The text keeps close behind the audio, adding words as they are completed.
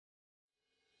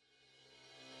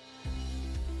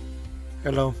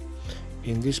Hello,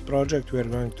 in this project we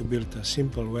are going to build a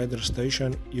simple weather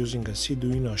station using a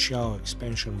Seeeduino XIAO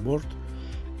Expansion board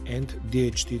and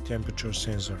DHT temperature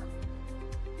sensor.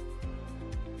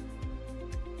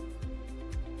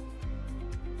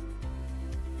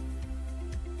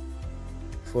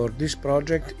 For this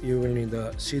project you will need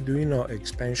a Seeeduino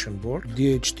Expansion board,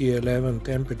 DHT11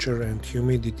 Temperature and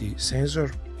Humidity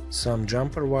sensor, some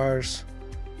jumper wires,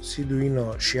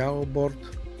 Seeeduino XIAO board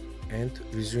and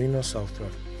Visuino software.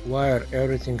 Wire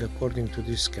everything according to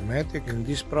this schematic. In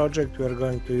this project we are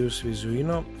going to use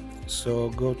Visuino, so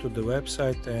go to the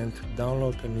website and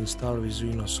download and install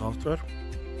Visuino software.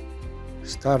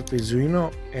 Start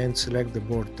Visuino and select the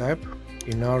board type.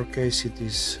 In our case it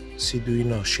is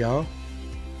Seeeduino XIAO.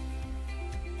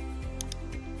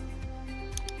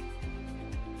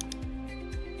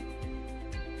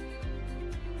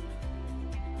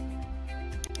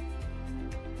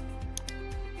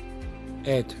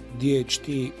 Add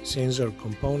DHT sensor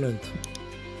component.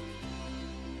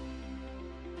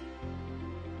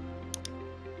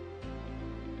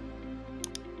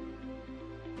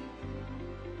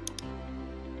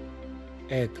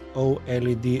 Add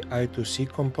OLED I2C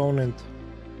component.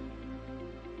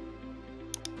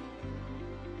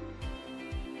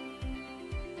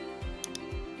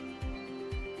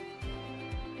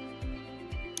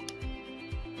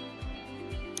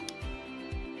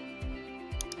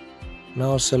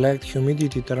 Now select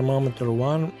humidity thermometer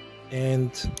 1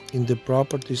 and in the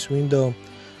properties window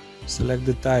select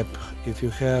the type, if you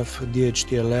have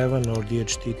DHT11 or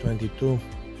DHT22.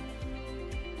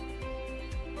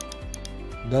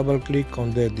 Double click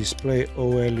on the display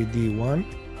OLED 1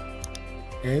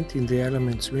 and in the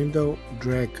elements window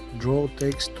drag draw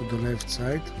text to the left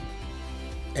side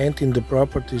and in the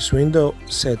properties window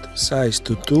set size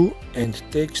to 2 and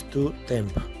text to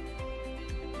temp.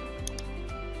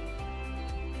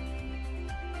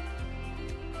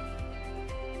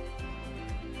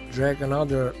 Drag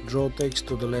another draw text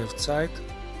to the left side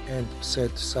and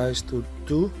set size to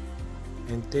 2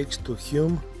 and text to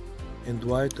hum and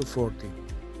y to 40.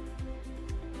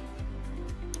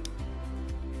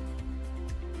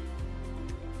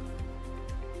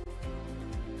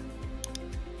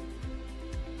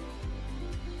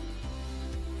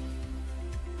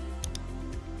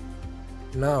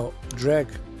 Now drag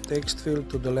text field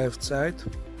to the left side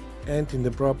and in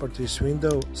the properties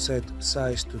window set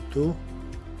size to 2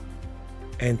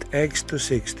 and X to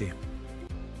 60.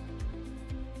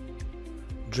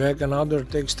 Drag another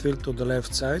text field to the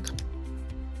left side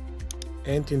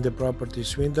and in the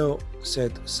properties window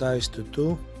set size to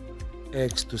 2,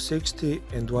 X to 60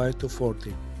 and Y to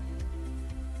 40.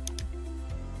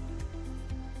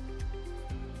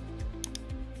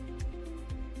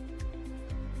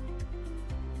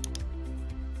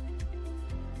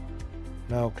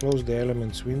 Now close the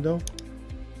elements window.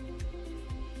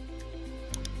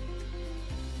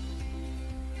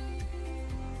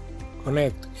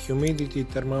 Connect humidity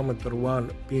thermometer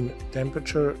 1 pin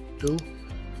temperature to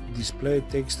display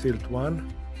text field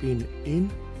 1 pin in.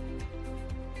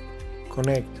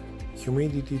 Connect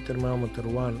humidity thermometer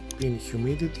 1 pin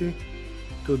humidity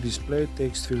to display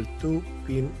text field 2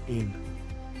 pin in.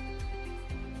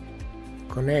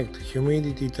 Connect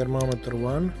humidity thermometer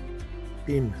 1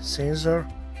 pin sensor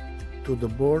to the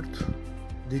board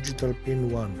digital pin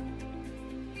 1.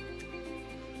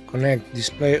 Connect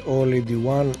display OLED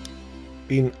 1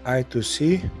 pin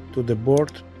I2C to the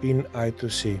board pin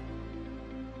I2C.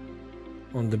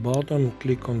 On the bottom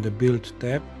click on the build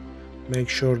tab, make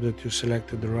sure that you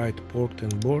selected the right port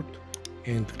and board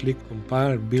and click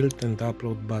compile, build and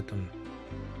upload button.